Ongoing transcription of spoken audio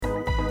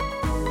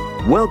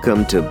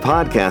Welcome to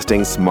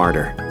Podcasting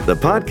Smarter, the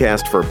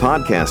podcast for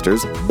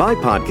podcasters by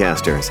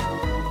podcasters.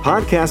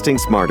 Podcasting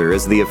Smarter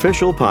is the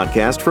official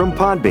podcast from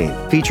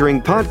Podbean,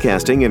 featuring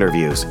podcasting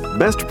interviews,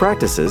 best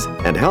practices,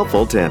 and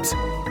helpful tips.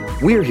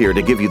 We're here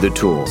to give you the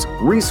tools,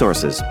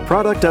 resources,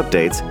 product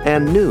updates,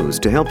 and news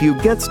to help you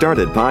get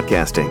started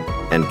podcasting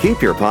and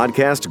keep your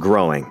podcast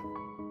growing.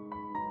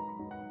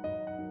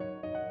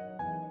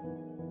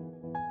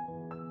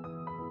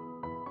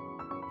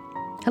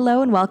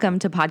 Hello and welcome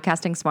to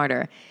Podcasting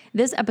Smarter.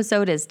 This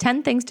episode is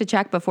 10 things to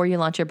check before you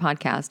launch your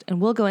podcast,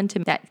 and we'll go into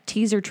that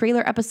teaser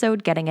trailer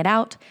episode, getting it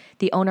out,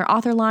 the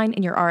owner-author line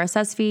in your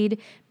RSS feed,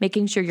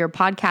 making sure your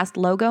podcast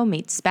logo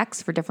meets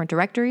specs for different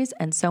directories,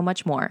 and so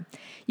much more.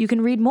 You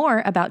can read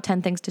more about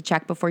 10 things to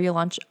check before you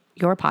launch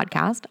your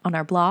podcast on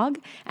our blog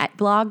at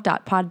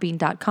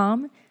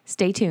blog.podbean.com.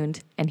 Stay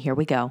tuned, and here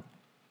we go.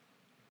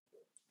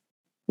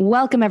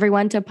 Welcome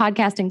everyone to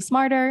Podcasting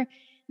Smarter.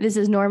 This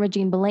is Norma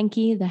Jean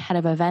Belenke, the head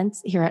of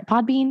events here at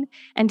Podbean,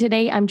 and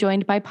today I'm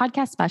joined by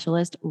podcast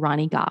specialist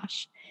Ronnie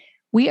Gosh.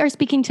 We are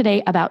speaking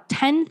today about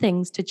 10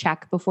 things to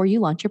check before you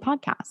launch your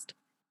podcast.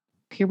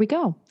 Here we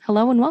go.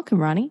 Hello and welcome,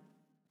 Ronnie.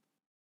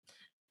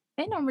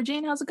 Hey, Norma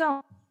Jean, how's it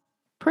going?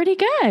 Pretty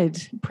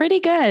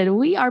good.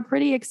 We are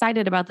pretty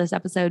excited about this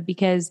episode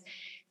because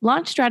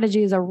launch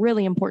strategy is a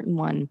really important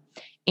one,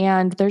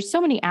 and there's so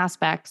many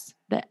aspects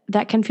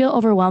that can feel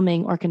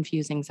overwhelming or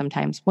confusing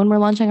sometimes when we're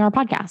launching our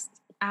podcast.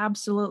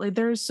 Absolutely.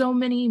 There's so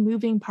many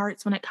moving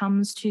parts when it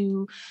comes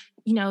to,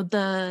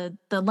 the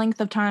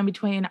length of time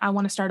between I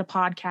want to start a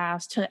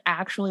podcast to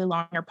actually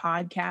launch your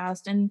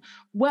podcast, and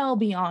well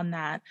beyond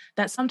that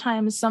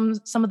sometimes some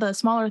of the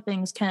smaller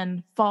things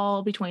can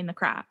fall between the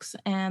cracks.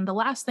 And the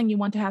last thing you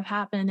want to have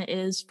happen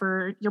is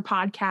for your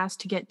podcast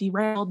to get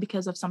derailed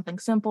because of something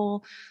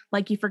simple,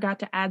 like you forgot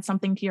to add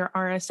something to your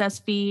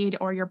RSS feed,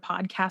 or your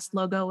podcast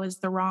logo is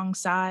the wrong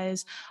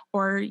size,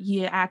 or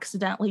you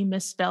accidentally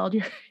misspelled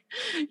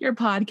your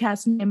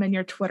podcast name and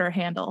your Twitter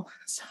handle.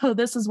 So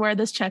this is where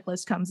this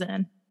checklist comes in.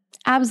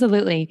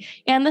 Absolutely.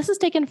 And this is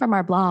taken from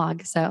our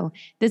blog. So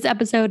this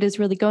episode is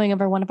really going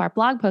over one of our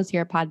blog posts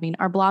here at Podbean.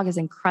 Our blog is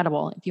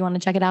incredible. If you want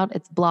to check it out,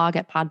 it's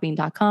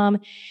blog.podbean.com.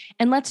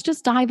 And let's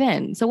just dive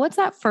in. So what's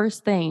that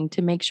first thing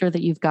to make sure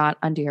that you've got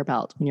under your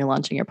belt when you're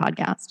launching your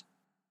podcast?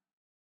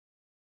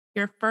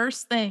 The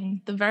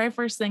very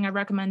first thing I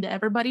recommend to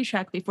everybody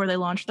check before they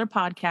launch their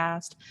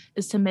podcast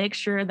is to make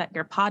sure that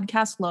your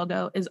podcast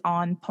logo is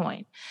on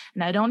point.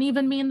 And I don't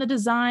even mean the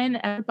design.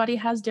 Everybody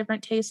has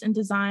different tastes in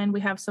design. We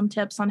have some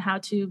tips on how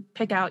to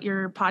pick out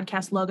your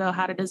podcast logo,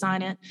 how to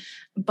design it.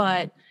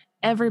 But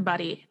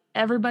everybody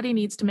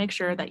needs to make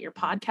sure that your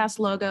podcast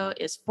logo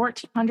is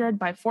 1400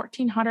 by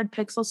 1400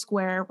 pixels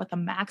square with a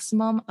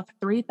maximum of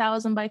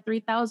 3000 by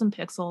 3000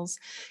 pixels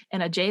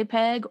in a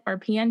JPEG or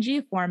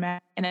PNG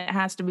format, and it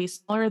has to be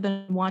smaller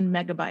than 1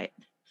 megabyte.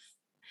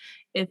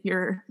 If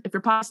your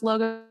podcast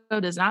logo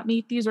does not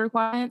meet these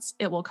requirements,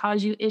 it will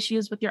cause you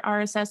issues with your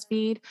RSS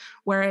feed,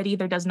 where it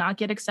either does not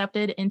get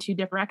accepted into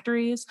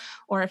directories,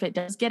 or if it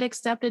does get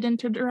accepted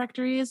into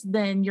directories,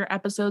 then your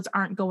episodes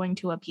aren't going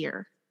to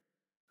appear.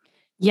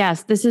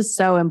 Yes, this is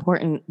so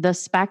important. The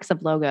specs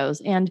of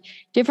logos, and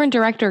different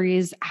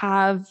directories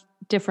have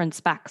different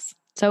specs.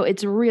 So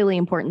it's really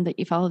important that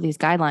you follow these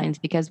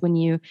guidelines, because when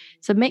you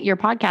submit your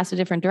podcast to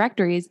different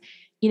directories,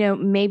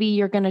 maybe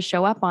you're going to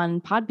show up on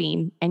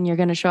Podbean and you're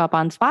going to show up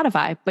on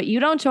Spotify, but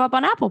you don't show up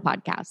on Apple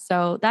Podcasts.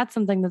 So that's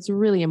something that's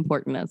really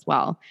important as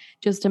well,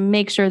 just to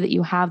make sure that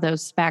you have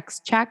those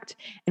specs checked,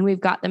 and we've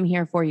got them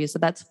here for you. So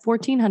that's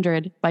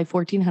 1400 by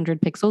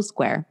 1400 pixels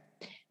square,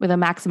 with a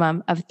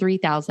maximum of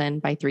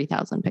 3000 by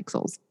 3000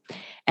 pixels.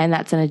 And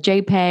that's in a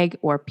JPEG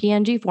or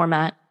PNG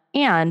format,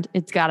 and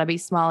it's got to be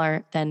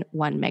smaller than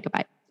 1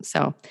 megabyte.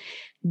 So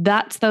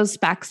that's those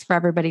specs for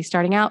everybody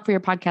starting out for your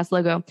podcast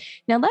logo.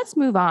 Now let's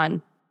move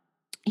on.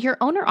 Your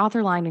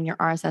owner-author line in your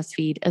RSS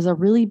feed is a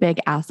really big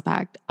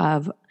aspect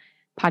of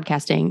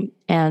podcasting,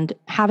 and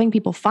having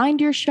people find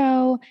your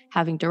show,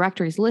 having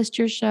directories list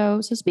your show.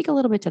 So speak a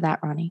little bit to that,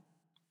 Ronnie.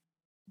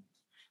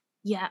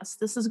 Yes,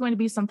 this is going to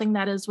be something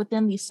that is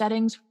within the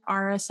settings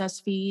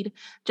RSS feed.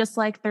 Just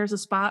like there's a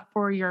spot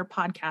for your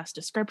podcast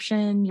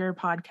description, your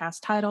podcast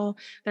title,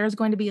 there's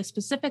going to be a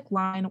specific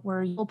line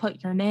where you'll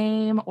put your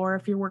name, or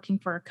if you're working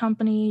for a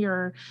company,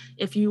 or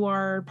if you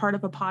are part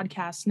of a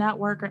podcast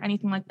network or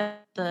anything like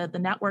that, the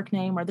network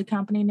name or the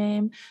company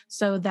name,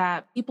 so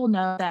that people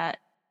know that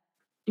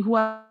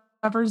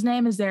whoever's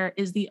name is there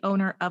is the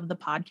owner of the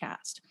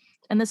podcast.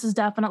 And this is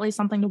definitely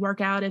something to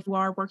work out if you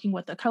are working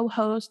with a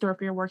co-host, or if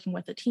you're working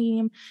with a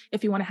team,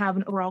 if you want to have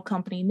an overall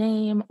company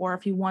name, or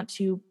if you want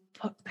to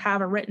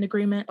have a written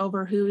agreement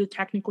over who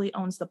technically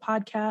owns the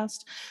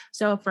podcast.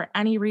 So if for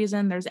any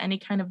reason there's any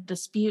kind of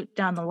dispute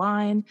down the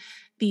line,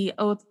 the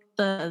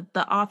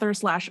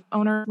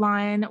author/owner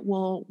line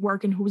will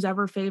work in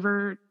whoever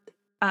favor,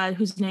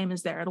 whose name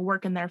is there. It'll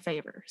work in their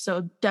favor.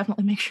 So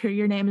definitely make sure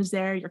your name is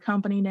there, your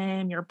company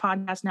name, your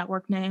podcast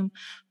network name,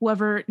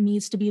 whoever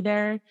needs to be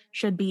there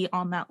should be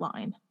on that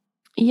line.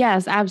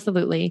 Yes,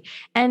 absolutely.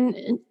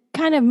 And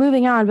kind of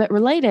moving on, but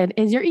related,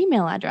 is your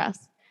email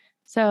address.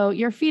 So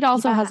your feed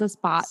also has a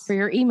spot Yes. for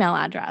your email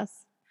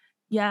address.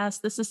 Yes,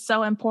 this is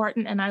so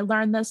important. And I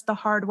learned this the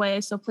hard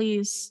way. So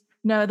please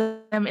know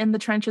that I'm in the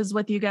trenches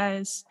with you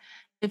guys.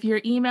 If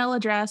your email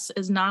address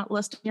is not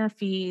listed in your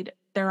feed,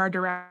 there are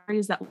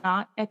directories that will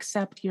not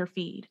accept your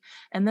feed.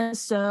 And this,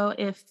 so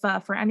if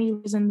for any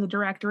reason the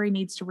directory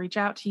needs to reach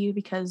out to you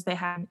because they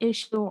have an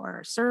issue or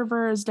a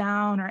server is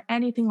down or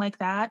anything like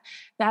that,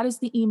 that is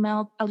the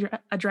email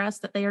address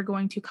that they are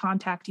going to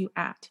contact you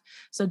at.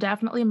 So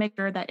definitely make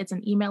sure that it's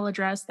an email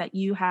address that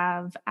you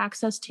have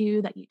access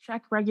to, that you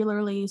check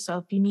regularly. So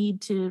if you need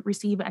to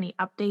receive any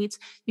updates,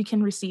 you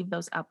can receive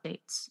those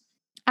updates.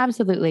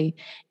 Absolutely.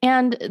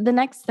 And the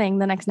next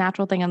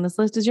natural thing on this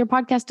list is your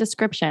podcast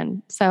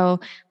description. So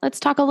let's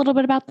talk a little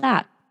bit about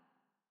that.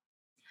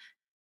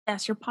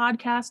 Yes, your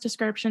podcast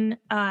description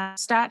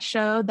stats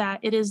show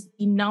that it is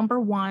the number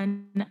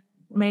one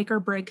make or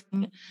break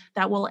thing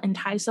that will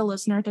entice a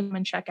listener to come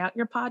and check out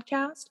your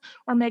podcast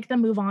or make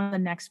them move on to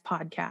the next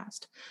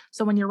podcast.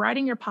 So when you're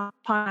writing your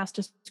podcast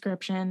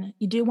description,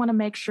 you do want to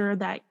make sure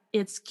that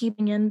it's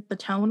keeping in the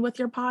tone with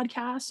your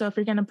podcast. So if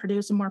you're going to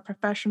produce a more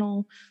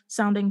professional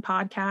sounding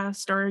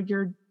podcast, or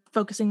you're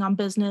focusing on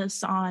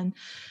business, on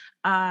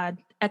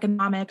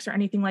economics or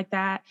anything like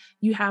that,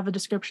 you have a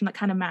description that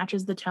kind of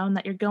matches the tone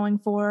that you're going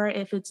for.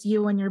 If it's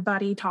you and your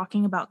buddy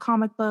talking about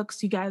comic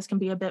books, you guys can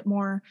be a bit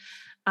more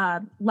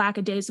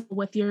lackadaisical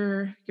with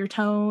your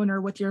tone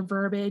or with your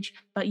verbiage,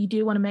 but you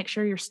do want to make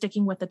sure you're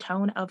sticking with the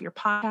tone of your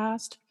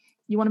podcast.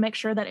 You want to make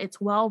sure that it's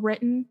well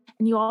written,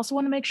 and you also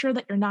want to make sure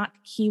that you're not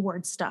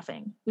keyword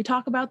stuffing. We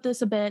talk about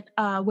this a bit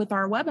with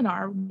our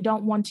webinar. We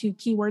don't want to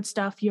keyword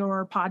stuff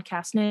your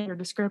podcast name or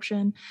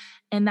description,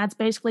 and that's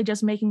basically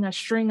just making a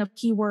string of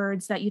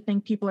keywords that you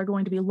think people are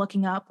going to be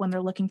looking up when they're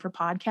looking for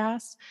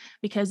podcasts.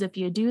 Because if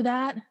you do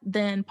that,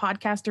 then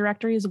podcast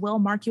directories will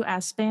mark you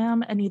as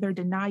spam and either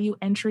deny you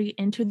entry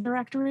into the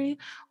directory,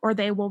 or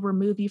they will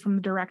remove you from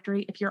the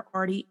directory if you're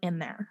already in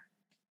there.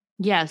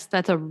 Yes,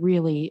 that's a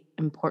really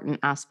important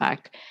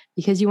aspect,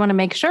 because you want to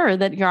make sure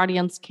that your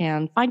audience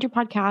can find your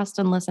podcast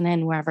and listen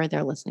in wherever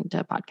they're listening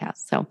to a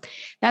podcast. So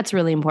that's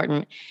really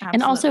important. Absolutely.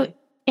 And also,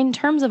 in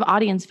terms of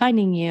audience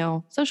finding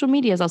you, social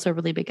media is also a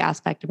really big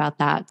aspect about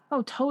that.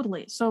 Oh,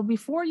 totally. So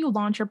before you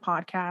launch your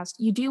podcast,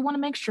 you do want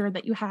to make sure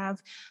that you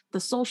have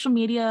the social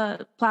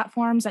media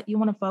platforms that you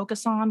want to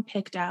focus on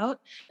picked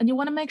out, and you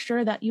want to make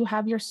sure that you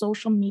have your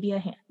social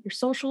media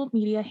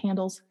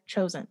handles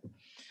chosen.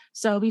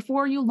 So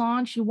before you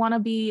launch, you want to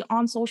be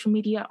on social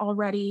media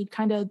already,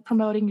 kind of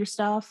promoting your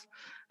stuff,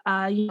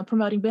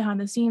 promoting behind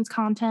the scenes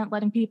content,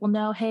 letting people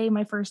know, hey,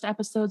 my first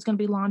episode is going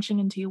to be launching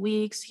in 2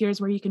 weeks.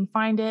 Here's where you can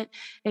find it.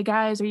 Hey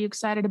guys, are you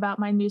excited about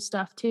my new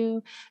stuff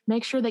too?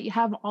 Make sure that you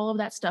have all of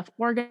that stuff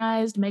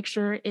organized. Make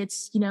sure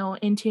it's,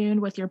 in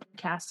tune with your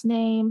podcast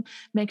name.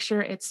 Make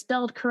sure it's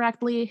spelled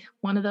correctly.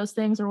 One of those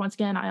things, or once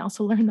again, I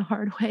also learned the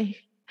hard way.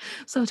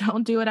 So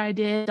don't do what I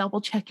did.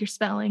 Double check your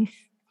spelling.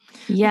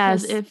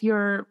 Yes.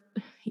 Because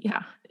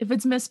if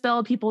it's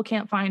misspelled, people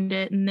can't find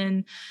it, and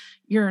then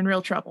you're in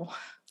real trouble.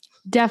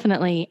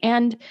 Definitely.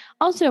 And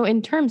also,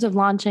 in terms of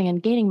launching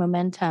and gaining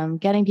momentum,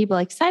 getting people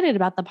excited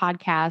about the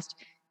podcast,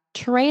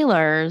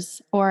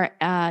 trailers or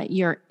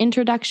your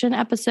introduction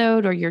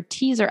episode or your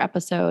teaser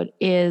episode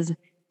is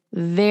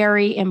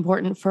very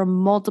important for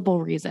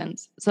multiple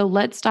reasons. So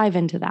let's dive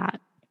into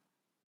that.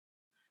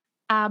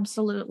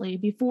 Absolutely.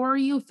 Before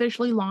you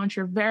officially launch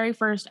your very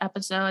first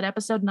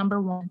episode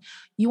number 1,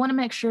 you want to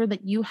make sure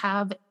that you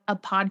have a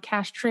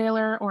podcast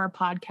trailer or a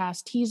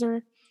podcast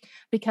teaser,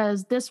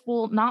 because this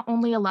will not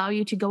only allow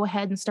you to go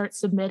ahead and start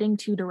submitting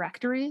to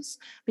directories,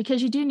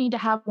 because you do need to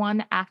have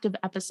one active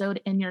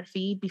episode in your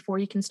feed before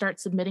you can start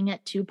submitting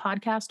it to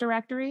podcast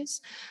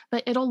directories,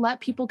 but it'll let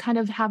people kind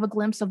of have a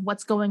glimpse of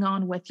what's going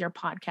on with your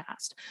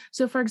podcast.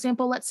 So for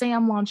example, let's say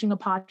I'm launching a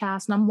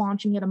podcast and I'm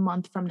launching it a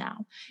month from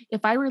now.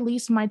 If I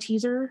release my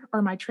teaser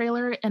or my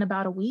trailer in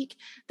about a week,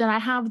 then I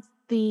have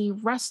the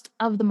rest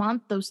of the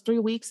month, those 3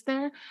 weeks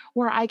there,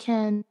 where I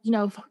can,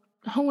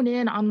 hone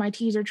in on my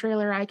teaser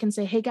trailer. I can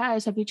say, hey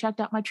guys, have you checked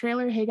out my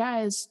trailer? Hey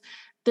guys,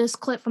 this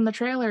clip from the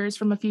trailer is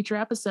from a future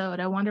episode.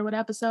 I wonder what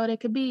episode it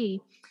could be.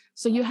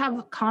 So you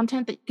have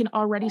content that you can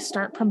already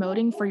start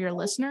promoting for your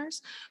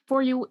listeners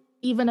before you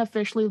even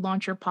officially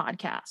launch your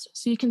podcast.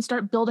 So you can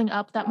start building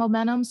up that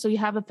momentum so you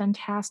have a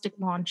fantastic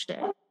launch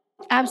day.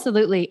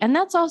 Absolutely. And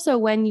that's also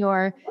when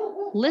your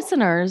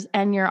listeners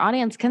and your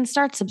audience can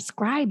start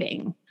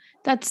subscribing.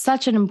 That's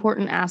such an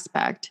important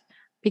aspect,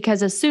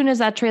 because as soon as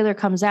that trailer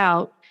comes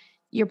out,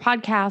 your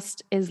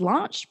podcast is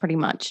launched pretty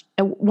much.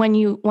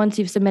 Once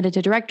you've submitted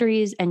to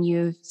directories and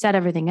you've set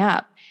everything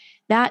up,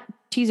 that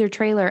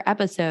trailer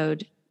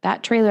episode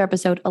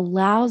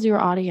allows your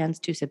audience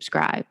to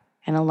subscribe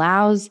and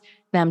allows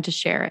them to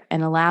share it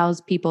and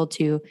allows people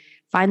to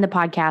find the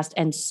podcast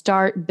and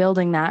start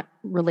building that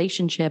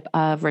relationship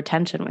of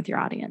retention with your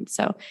audience.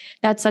 So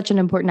that's such an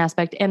important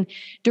aspect. And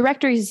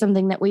directories is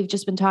something that we've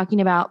just been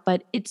talking about,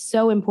 but it's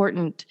so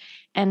important.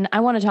 And I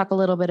want to talk a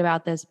little bit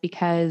about this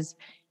because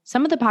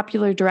some of the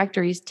popular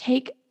directories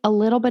take a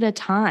little bit of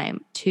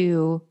time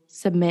to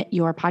submit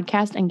your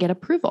podcast and get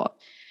approval.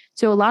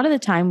 So a lot of the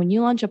time when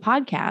you launch a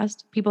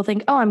podcast, people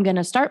think, oh, I'm going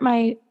to start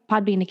my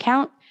Podbean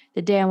account.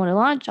 The day I want to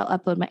launch, I'll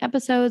upload my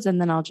episodes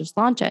and then I'll just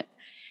launch it.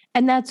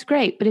 And that's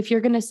great. But if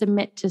you're going to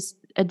submit to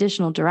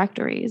additional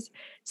directories,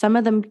 some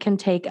of them can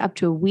take up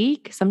to a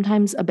week,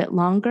 sometimes a bit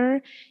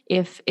longer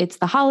if it's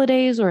the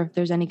holidays or if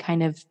there's any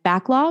kind of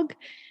backlog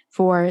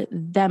for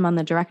them on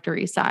the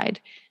directory side.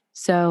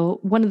 So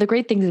one of the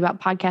great things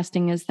about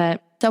podcasting is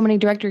that so many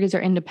directories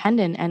are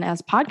independent, and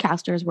as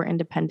podcasters, we're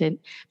independent.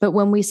 But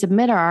when we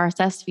submit our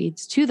RSS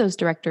feeds to those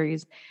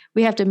directories,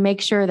 we have to make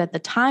sure that the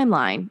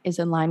timeline is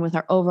in line with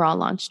our overall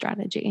launch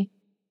strategy.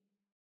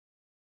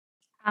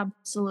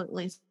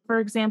 Absolutely. For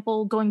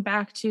example, going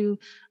back to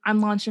I'm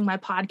launching my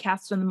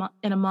podcast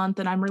in a month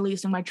and I'm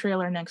releasing my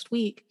trailer next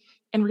week.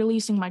 And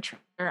releasing my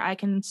trailer, I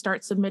can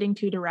start submitting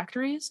to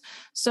directories.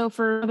 So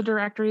for the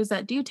directories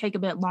that do take a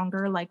bit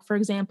longer, like for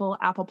example,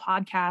 Apple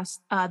Podcasts,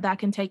 that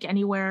can take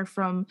anywhere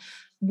from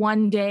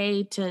 1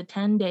 day to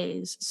 10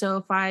 days. So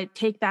if I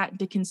take that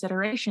into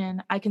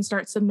consideration, I can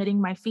start submitting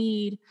my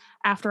feed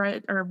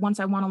once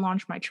I want to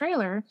launch my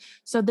trailer.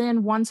 So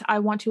then once I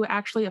want to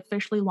actually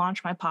officially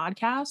launch my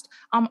podcast,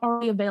 I'm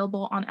already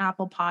available on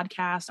Apple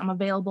Podcasts. I'm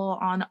available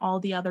on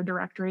all the other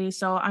directories.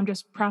 So I'm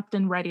just prepped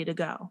and ready to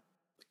go.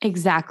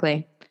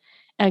 Exactly.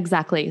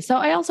 So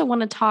I also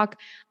want to talk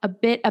a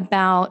bit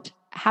about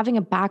having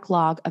a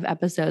backlog of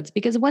episodes,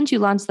 because once you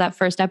launch that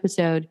first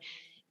episode,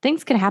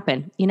 things can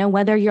happen.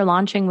 Whether you're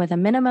launching with a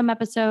minimum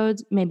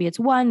episodes, maybe it's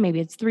 1, maybe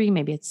it's 3,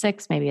 maybe it's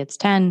 6, maybe it's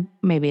 10,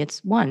 maybe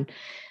it's 1.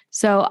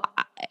 So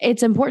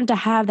it's important to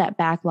have that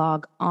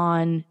backlog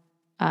in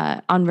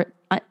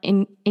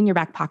your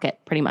back pocket,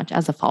 pretty much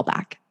as a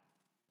fallback.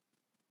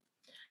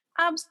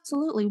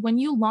 Absolutely. When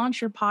you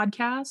launch your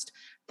podcast,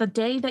 the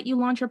day that you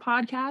launch your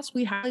podcast,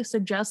 we highly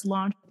suggest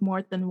launch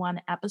more than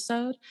 1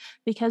 episode,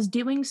 because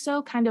doing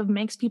so kind of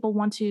makes people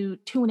want to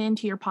tune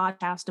into your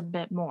podcast a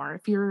bit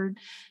more.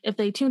 If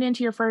they tune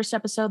into your first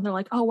episode, they're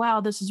like, oh, wow,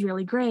 this is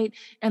really great.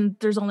 And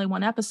there's only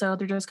 1 episode.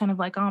 They're just kind of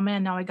like, oh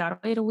man, now I got to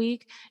wait a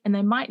week. And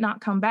they might not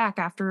come back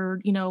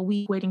after, a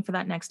week waiting for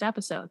that next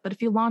episode. But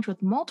if you launch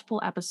with multiple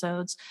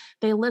episodes,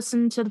 they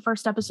listen to the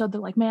first episode. They're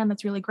like, man,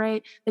 that's really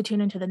great. They tune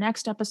into the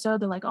next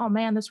episode. They're like, oh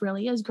man, this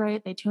really is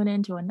great. They tune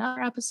into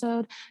another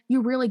episode.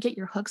 You really get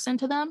your hooks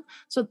into them.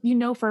 So you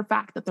know for a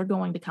fact that they're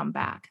going to come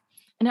back.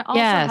 And it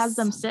also has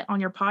them sit on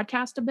your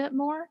podcast a bit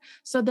more.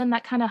 So then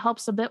that kind of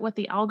helps a bit with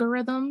the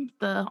algorithm,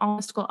 the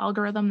mystical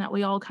algorithm that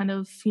we all kind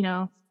of,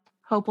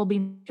 hope will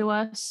be to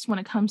us when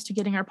it comes to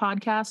getting our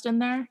podcast in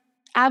there.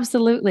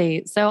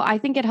 Absolutely. So I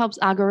think it helps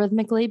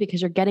algorithmically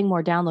because you're getting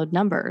more download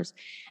numbers.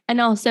 And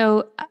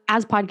also,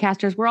 as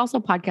podcasters, we're also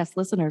podcast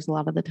listeners a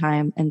lot of the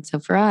time. And so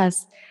for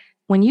us,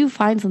 when you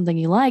find something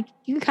you like,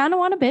 you kind of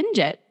want to binge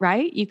it,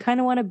 right? You kind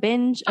of want to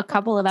binge a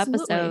couple of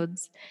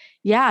episodes.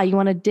 Yeah, you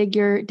want to dig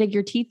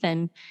your teeth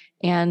in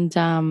and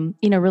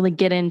really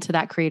get into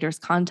that creator's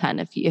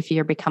content if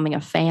you're becoming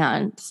a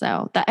fan.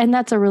 So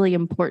that's a really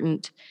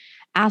important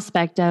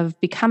aspect of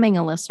becoming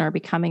a listener,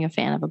 becoming a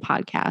fan of a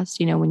podcast.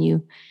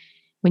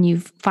 When you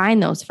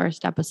find those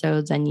first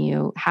episodes and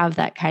you have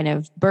that kind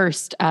of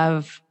burst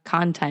of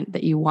content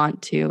that you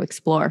want to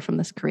explore from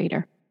this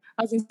creator.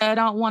 I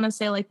don't want to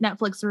say like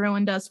Netflix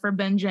ruined us for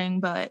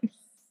binging, but.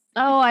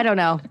 Oh, I don't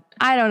know.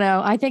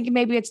 I think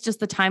maybe it's just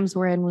the times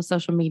we're in with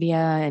social media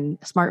and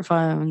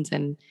smartphones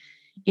and,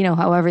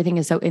 how everything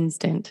is so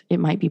instant. It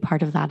might be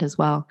part of that as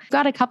well. We've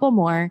got a couple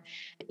more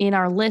in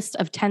our list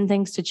of 10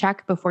 things to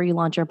check before you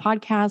launch your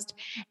podcast.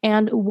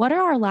 And what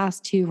are our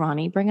last 2,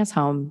 Ronnie? Bring us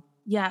home.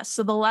 Yeah,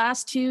 so the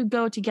last 2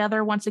 go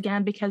together once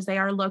again because they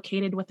are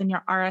located within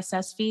your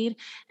RSS feed,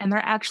 and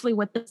they're actually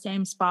with the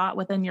same spot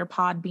within your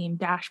Podbean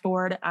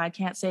dashboard. I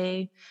can't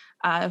say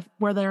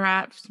where they're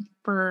at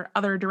for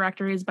other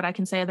directories, but I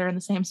can say they're in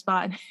the same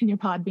spot in your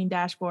Podbean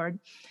dashboard.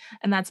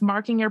 And that's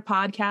marking your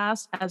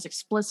podcast as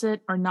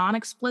explicit or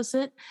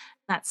non-explicit.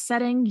 That's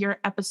setting your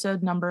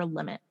episode number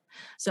limit.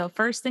 So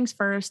first things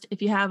first,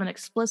 if you have an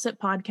explicit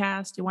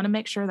podcast, you want to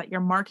make sure that you're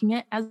marking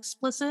it as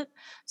explicit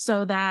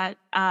so that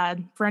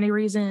for any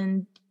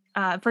reason,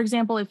 for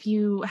example, if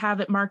you have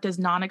it marked as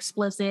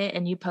non-explicit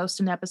and you post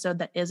an episode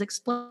that is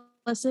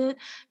explicit,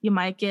 you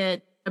might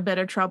get a bit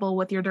of trouble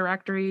with your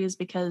directories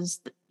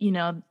because,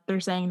 they're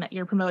saying that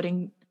you're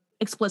promoting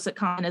explicit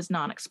content as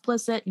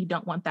non-explicit. You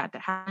don't want that to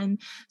happen.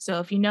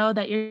 So if you know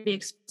that you're going to be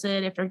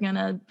explicit, if you're going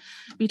to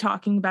be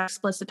talking about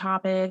explicit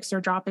topics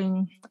or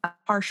dropping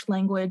harsh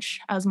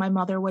language, as my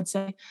mother would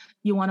say,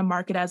 you want to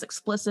mark it as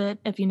explicit.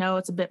 If you know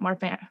it's a bit more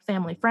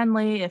family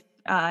friendly, if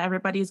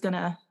everybody's going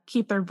to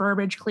keep their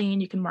verbiage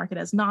clean, you can mark it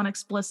as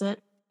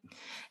non-explicit.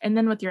 And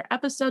then with your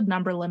episode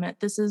number limit,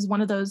 this is one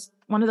of those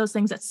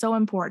things that's so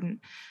important.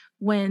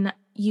 When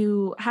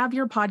you have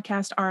your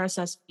podcast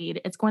RSS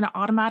feed, it's going to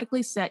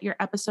automatically set your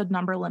episode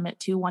number limit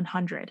to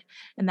 100.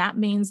 And that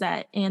means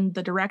that in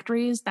the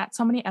directories, that's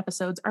how many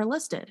episodes are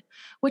listed,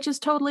 which is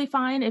totally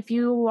fine if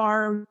you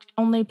are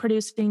only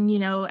producing,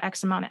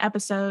 X amount of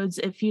episodes.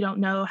 If you don't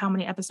know how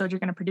many episodes you're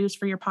going to produce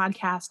for your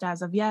podcast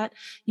as of yet,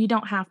 you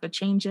don't have to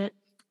change it.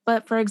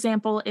 But for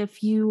example,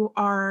 if you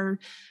are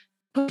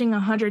pushing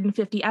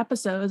 150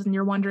 episodes and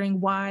you're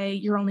wondering why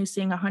you're only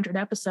seeing 100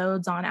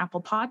 episodes on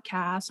Apple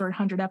Podcasts or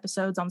 100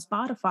 episodes on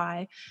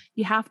Spotify,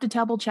 you have to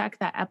double check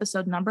that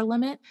episode number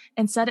limit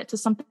and set it to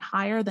something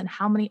higher than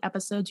how many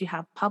episodes you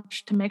have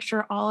published to make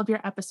sure all of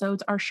your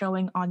episodes are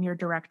showing on your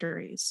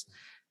directories.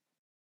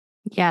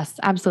 Yes,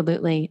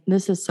 absolutely.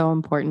 This is so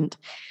important.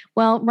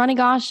 Well, Rani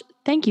Ghosh,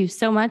 thank you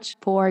so much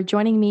for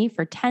joining me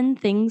for 10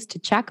 things to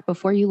check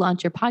before you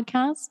launch your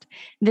podcast.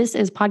 This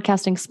is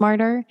Podcasting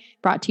Smarter,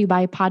 brought to you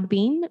by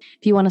Podbean.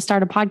 If you want to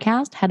start a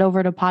podcast, head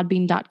over to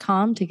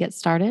podbean.com to get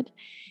started.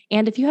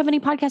 And if you have any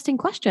podcasting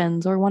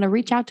questions or want to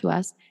reach out to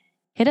us,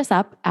 hit us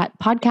up at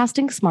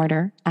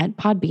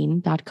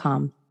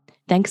podcastingsmarter@podbean.com.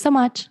 Thanks so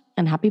much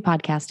and happy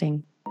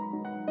podcasting.